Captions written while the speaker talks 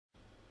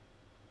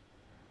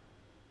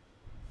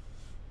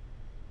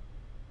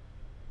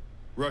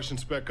Russian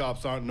spec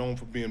ops aren't known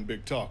for being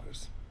big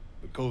talkers.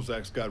 But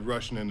Kozak's got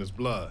Russian in his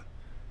blood.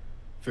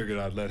 Figured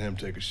I'd let him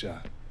take a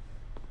shot.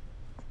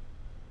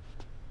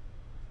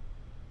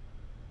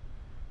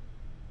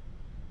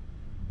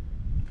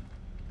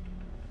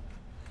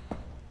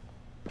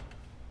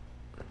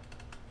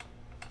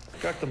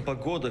 Как там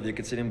погода в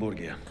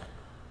Екатеринбурге?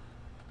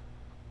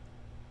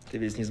 Ты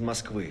ведь не из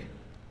Москвы.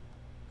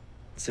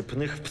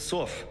 Цепных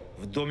псов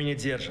в доме не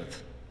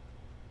держат.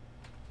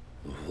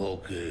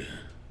 Волки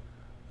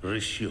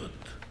рычат,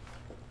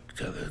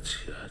 где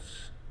хотят.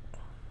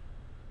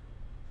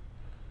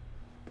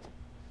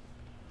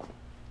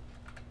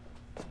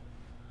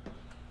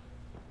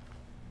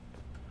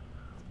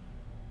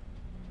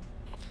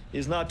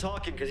 He's not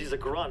talking because he's a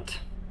grunt.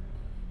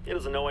 He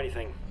doesn't know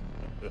anything.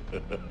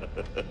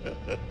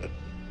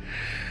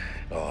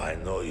 Oh, I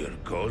know you're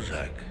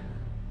Kozak.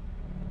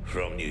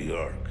 From New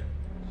York.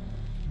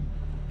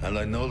 And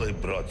I know they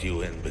brought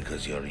you in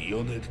because your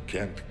unit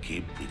can't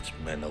keep its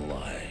men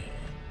alive.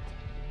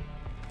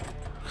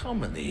 How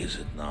many is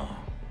it now?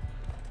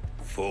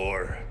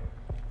 4?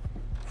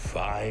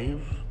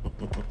 5?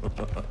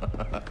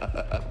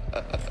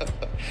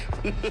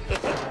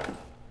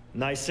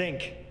 Nice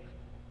ink.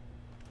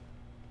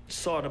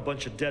 Saw a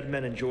bunch of dead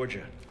men in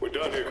Georgia. We're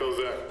done here,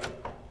 Kozak.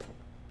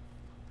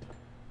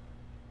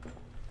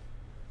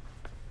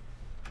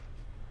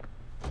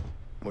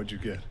 What'd you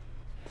get?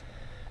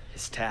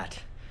 His tat.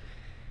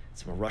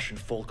 It's from Russian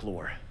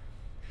folklore.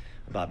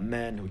 About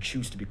men who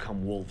choose to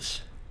become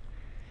wolves.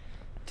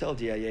 Tell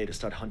DIA to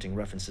start hunting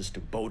references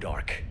to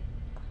Bodark.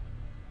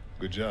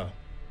 Good job.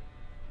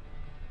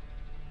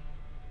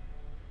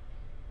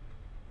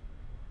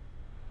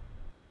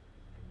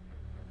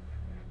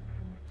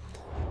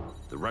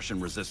 The Russian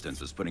resistance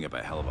is putting up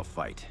a hell of a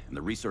fight, and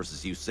the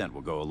resources you sent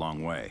will go a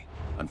long way.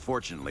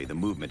 Unfortunately, the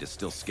movement is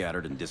still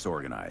scattered and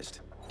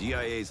disorganized.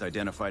 DIA's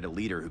identified a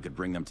leader who could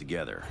bring them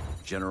together,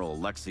 General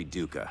Alexei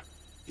Duka.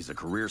 He's a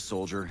career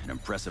soldier, an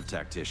impressive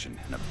tactician,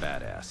 and a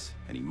badass,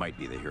 and he might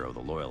be the hero the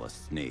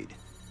Loyalists need.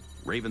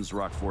 Raven's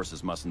Rock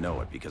forces must know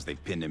it because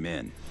they've pinned him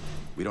in.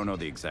 We don't know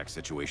the exact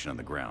situation on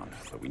the ground,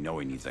 but we know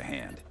he needs a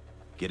hand.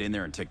 Get in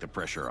there and take the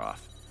pressure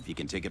off. If he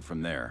can take it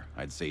from there,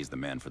 I'd say he's the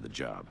man for the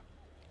job.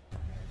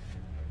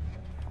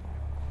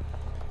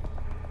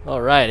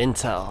 Alright,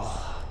 intel.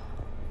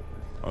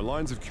 Our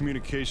lines of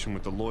communication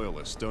with the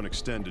Loyalists don't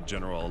extend to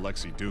General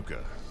Alexei Duka,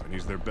 and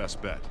he's their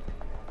best bet.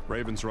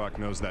 Raven's Rock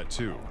knows that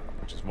too,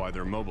 which is why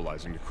they're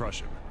mobilizing to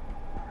crush him.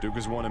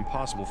 Duka's won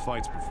impossible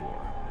fights before,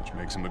 which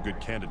makes him a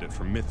good candidate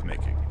for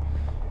myth-making.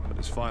 But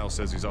his file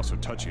says he's also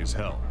touchy as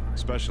hell,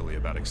 especially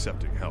about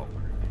accepting help.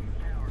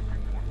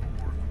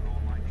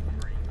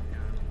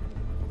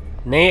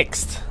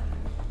 Next.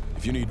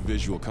 If you need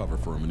visual cover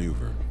for a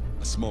maneuver,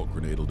 a smoke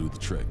grenade will do the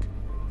trick.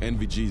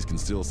 NVGs can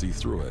still see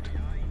through it,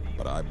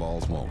 but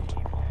eyeballs won't.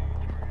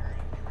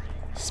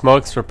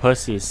 Smokes for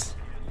pussies.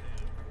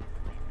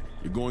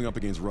 You're going up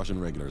against Russian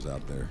regulars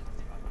out there.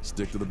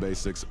 Stick to the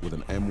basics with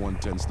an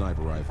M110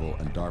 sniper rifle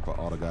and DARPA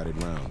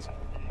auto-guided rounds.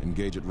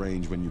 Engage at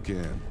range when you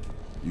can.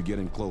 You get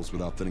in close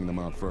without thinning them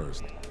out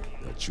first.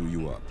 They'll chew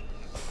you up.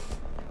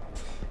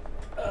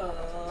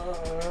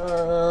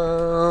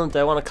 Do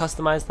I want to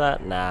customize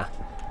that? Nah.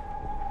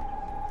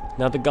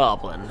 Another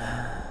goblin.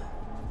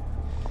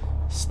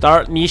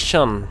 Start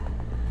mission.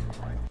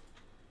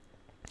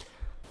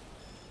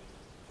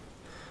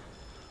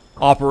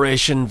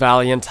 Operation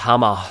Valiant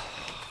Hammer.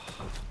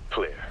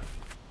 Clear.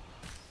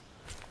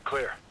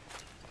 Clear.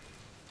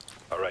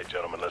 All right,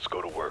 gentlemen, let's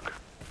go to work.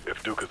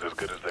 If Duke is as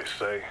good as they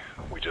say,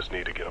 we just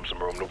need to get him some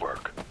room to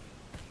work.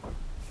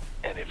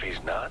 And if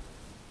he's not,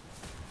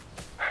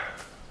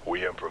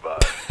 we improvise.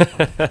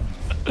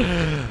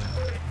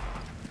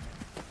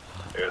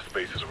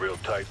 Airspace is real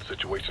tight,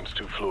 situation's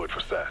too fluid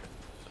for SAT.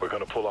 We're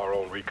gonna pull our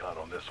own recon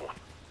on this one.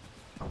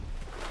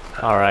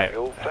 Alright. The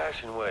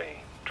old-fashioned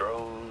way.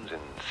 Drones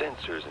and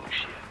sensors and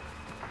shit.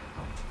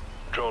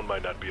 Drone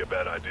might not be a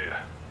bad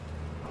idea.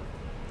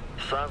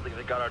 Sounds like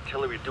they got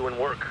artillery doing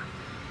work.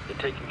 They're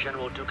taking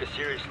General Duka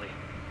seriously.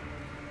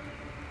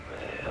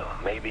 Well,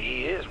 maybe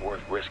he is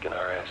worth risking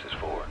our asses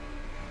for.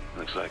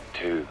 Looks like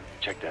 2.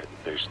 Check that.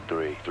 There's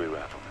 3. 3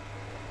 riflemen.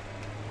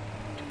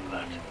 To the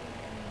left.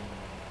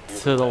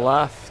 To the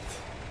left.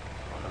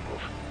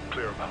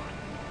 Clear them out.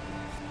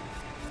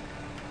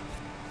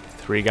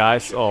 3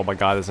 guys. Oh my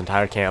god, this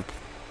entire camp.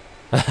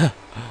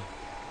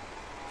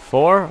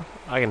 4?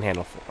 I can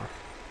handle 4.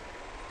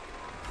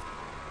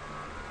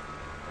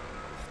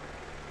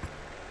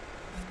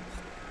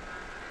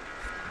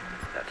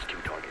 That's 2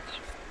 targets.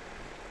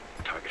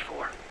 Target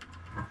 4.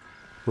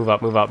 Move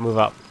up, move up, move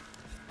up.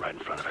 Right in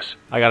front of us.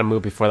 I gotta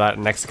move before that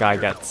next guy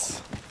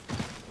gets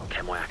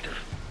Camo active.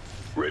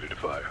 Ready to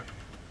fire.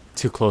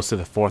 too close to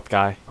the 4th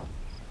guy.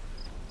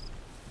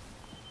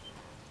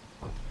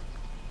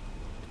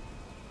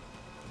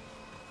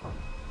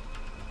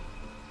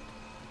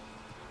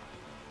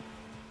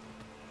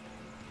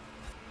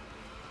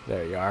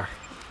 There you are.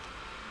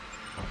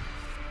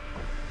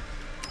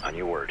 On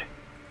your word.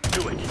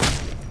 Do it.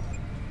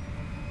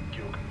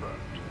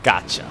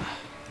 Gotcha.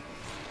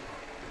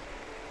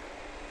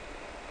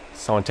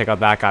 Someone take out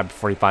that guy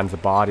before he finds the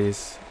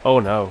bodies. Oh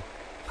no.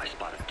 I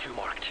spotted 2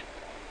 marked.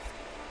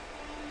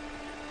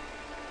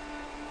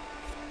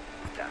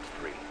 That's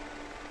 3.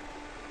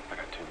 I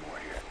got 2 more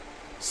here.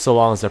 So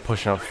long as they're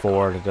pushing up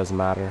forward, it doesn't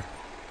matter.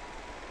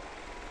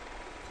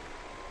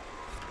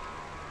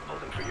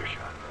 Holding for your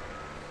shot.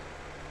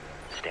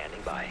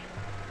 Standing by.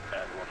 Add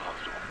 1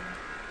 hostile.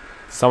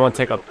 Someone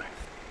take out...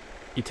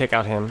 You take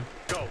out him.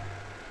 Go.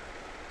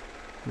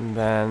 And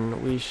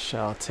then we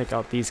shall take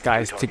out these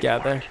guys Target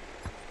together. marked.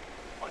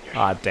 On your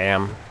Ah, shot.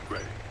 damn.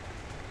 Ready.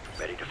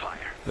 Ready to fire.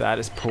 That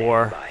is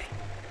poor. Standing by.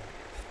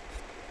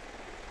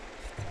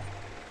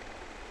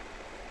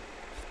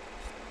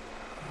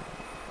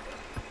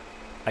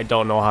 I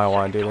don't know how I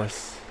want to do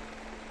this.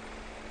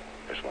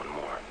 There's 1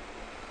 more.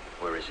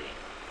 Where is he?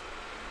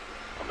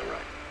 On the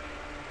right.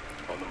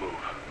 On the move.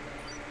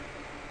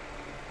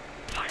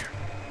 Fire.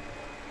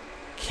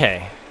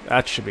 Okay,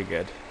 that should be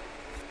good.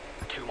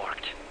 2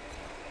 marked.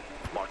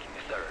 Marking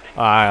the 3rd.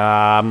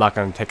 I'm not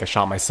going to take a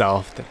shot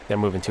myself. They're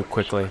moving too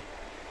quickly.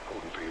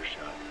 Holding for your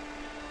shot.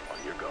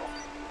 On your go.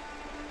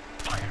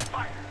 Fire.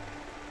 Fire.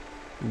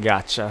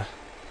 Gotcha.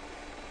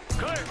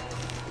 Clear!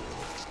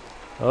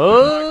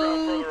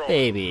 Oh,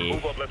 baby.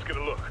 Move up, let's get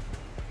a look.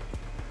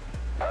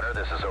 Hunter,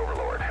 this is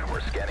Overlord.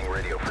 We're scanning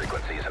radio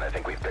frequencies, and I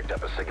think we've picked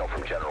up a signal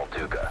from General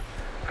Duca.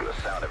 From the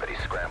sound of it, he's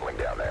scrambling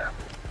down there.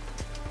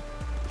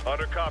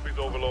 Hunter copies,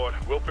 Overlord.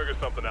 We'll figure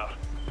something out.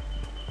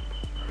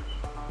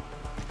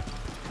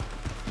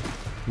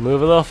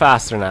 Move a little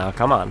faster now.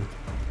 Come on.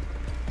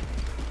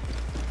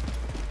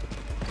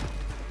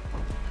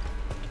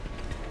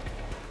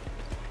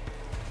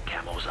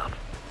 Camo's up.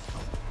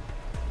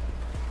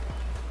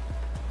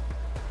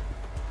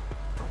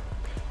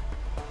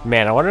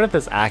 Man, I wonder if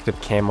this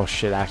active camo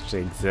shit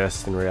actually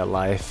exists in real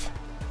life.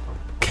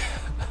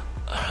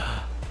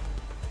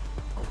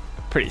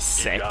 Pretty Keep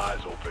sick. your eyes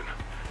open.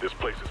 This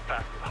place is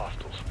packed with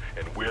hostiles,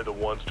 and we're the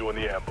ones doing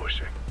the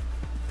ambushing.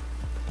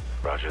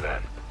 Roger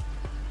that.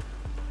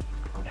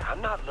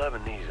 I'm not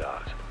loving these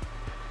odds.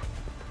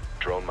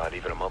 Drone might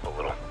even them up a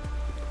little.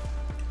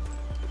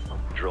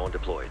 Drone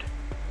deployed.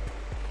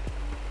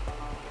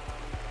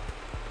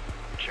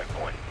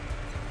 Checkpoint.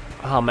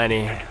 How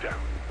many? Take it down.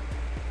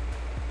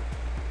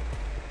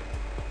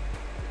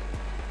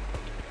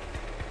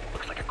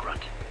 Looks like a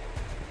grunt.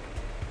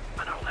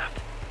 On our left.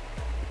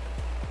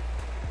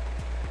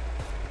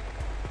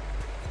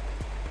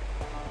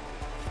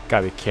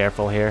 Gotta be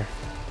careful here.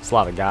 There's a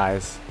lot of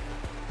guys.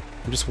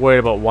 I'm just worried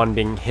about one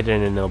being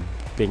hidden in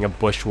being a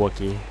bush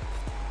Wookiee.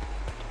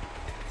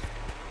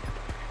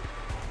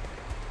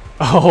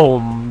 Oh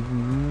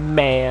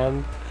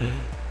man.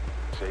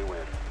 Say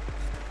when.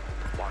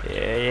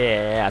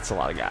 Yeah, that's a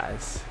lot of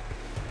guys.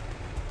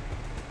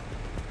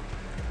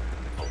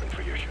 Holding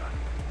for your shot.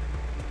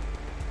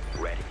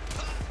 Ready.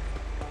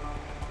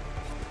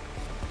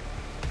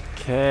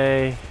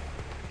 Okay.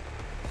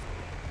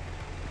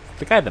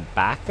 The guy at the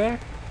back there?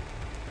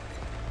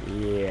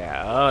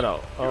 Yeah. Oh no.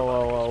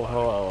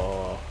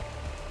 Oh.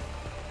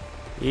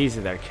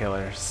 Easy there,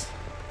 killers.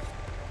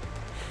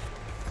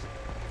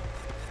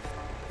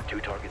 2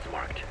 targets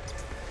marked.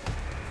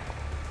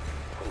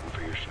 Holding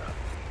for your shot.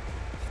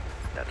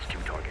 That's 2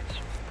 targets.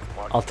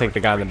 Marked I'll take the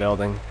guy in the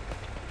building.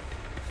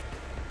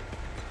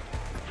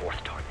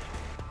 4th target.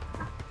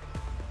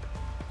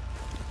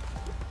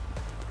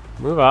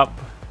 Move up.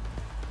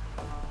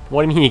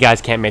 What do you mean you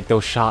guys can't make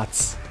those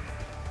shots?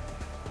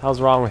 How's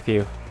wrong with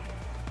you?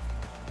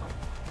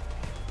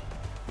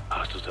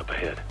 Hostiles up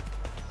ahead.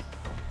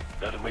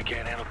 Nothing we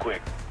can't handle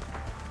quick.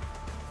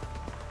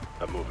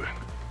 I'm moving.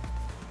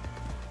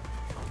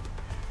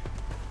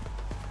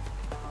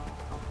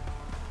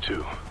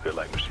 2. They're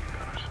like machine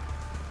gunners.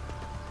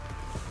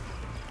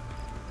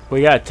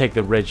 We gotta take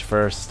the ridge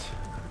first.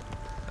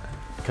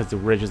 Because the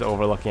ridge is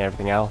overlooking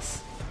everything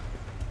else.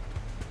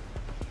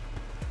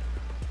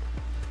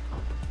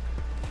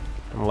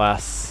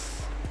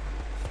 Unless...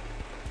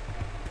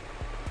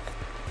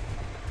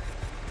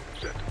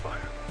 Set to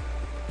fire.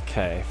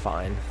 Okay,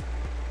 fine.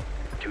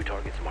 2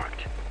 targets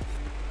marked.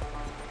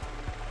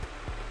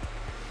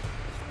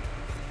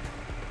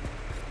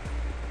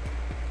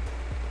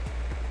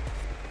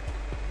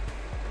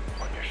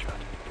 On your shot.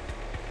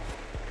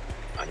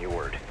 On your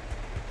word.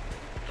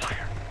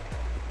 Fire.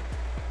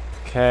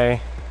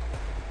 Okay.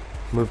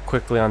 Move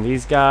quickly on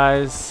these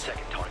guys.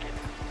 2nd target.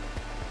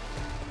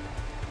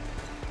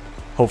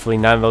 Hopefully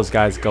none of those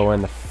guys go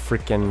in the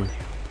freaking...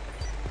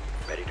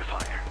 Ready to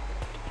fire.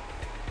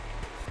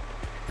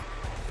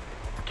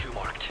 2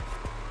 marked.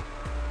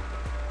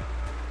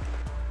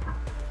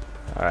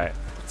 Alright.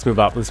 Let's move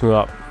up. Let's move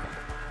up.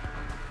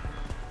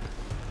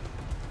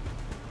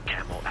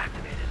 Camo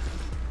activated.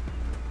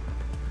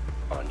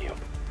 On you.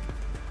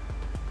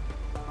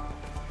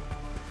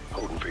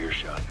 Holding for your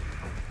shot.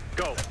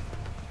 Go.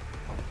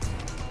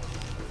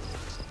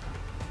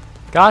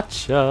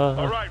 Gotcha.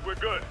 All right, we're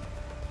good.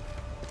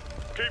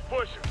 Keep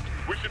pushing.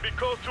 We should be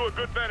close to a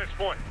good vantage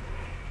point.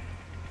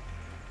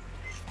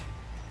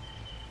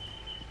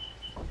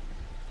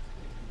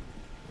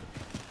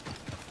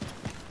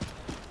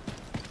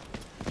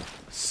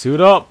 Suit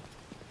up.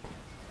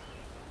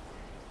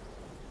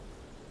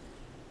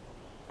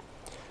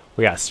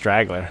 We got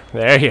Straggler.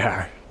 There you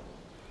are.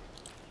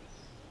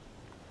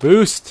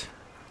 Boost.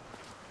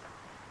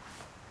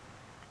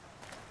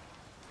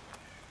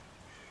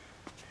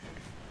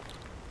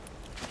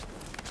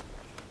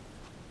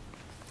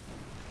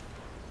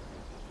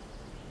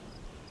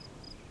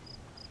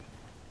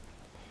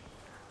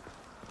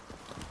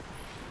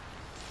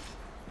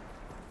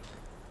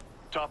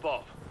 Top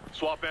off.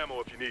 Swap ammo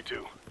if you need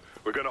to.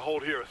 We're gonna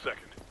hold here a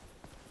second.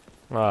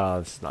 Oh,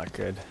 this is not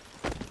good.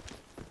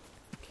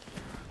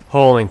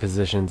 Holding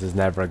positions is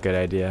never a good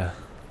idea.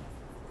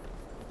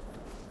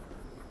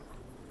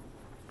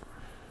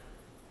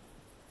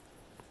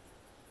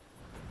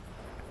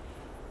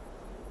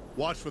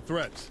 Watch for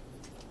threats.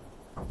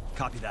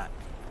 Copy that.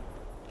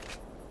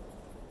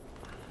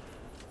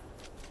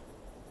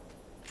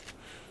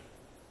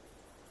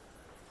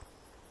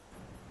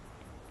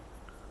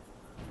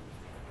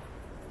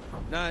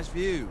 Nice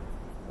view.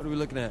 What are we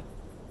looking at?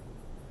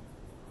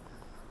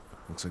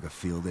 Looks like a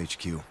field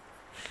HQ.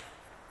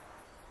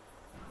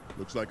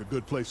 Looks like a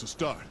good place to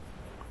start.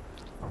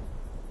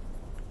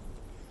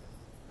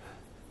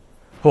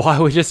 Why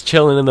are we just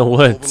chilling in the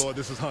woods? Overlord,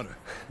 this is Hunter.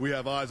 We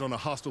have eyes on a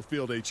hostile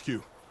field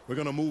HQ. We're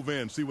gonna move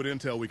in, see what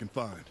intel we can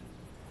find.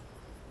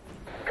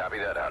 Copy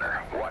that,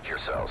 Hunter. Watch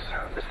yourselves.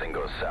 This thing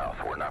goes south.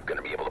 We're not going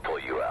to be able to pull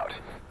you out.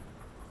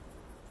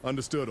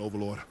 Understood,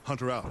 Overlord.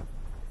 Hunter out.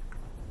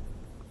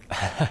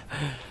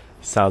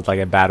 Sounds like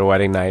a bad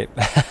wedding night.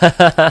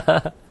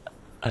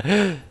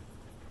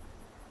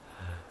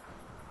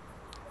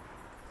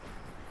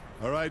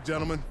 All right,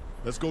 gentlemen.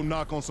 Let's go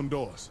knock on some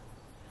doors.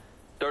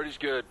 30's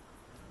good.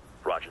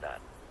 Roger that.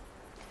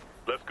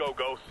 Let's go,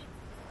 Ghost.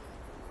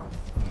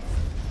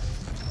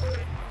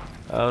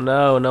 Oh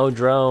no, no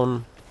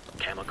drone.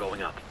 Camera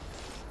going up.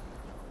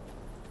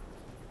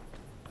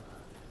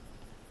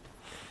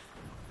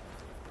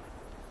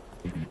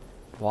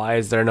 Why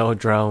is there no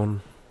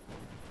drone?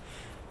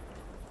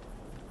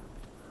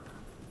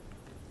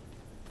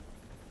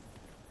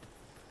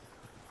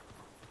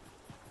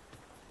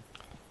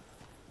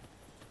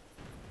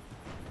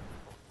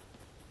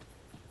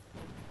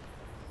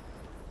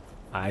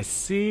 I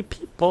see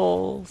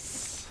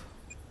peoples.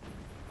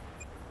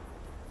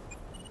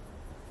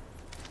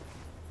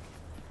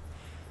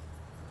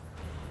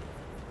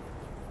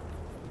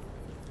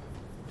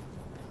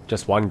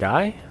 Just one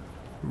guy?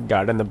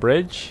 Guarding the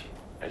bridge?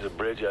 There's a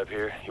bridge up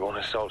here. You want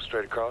to assault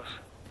straight across?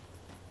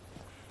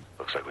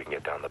 Looks like we can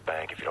get down the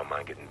bank if you don't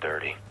mind getting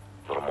dirty.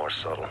 A little more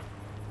subtle.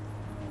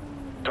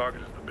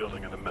 Target is the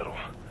building in the middle.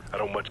 I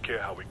don't much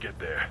care how we get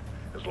there,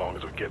 as long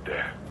as we get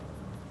there.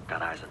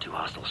 Got eyes on two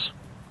hostiles.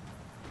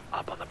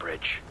 Up on the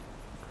bridge.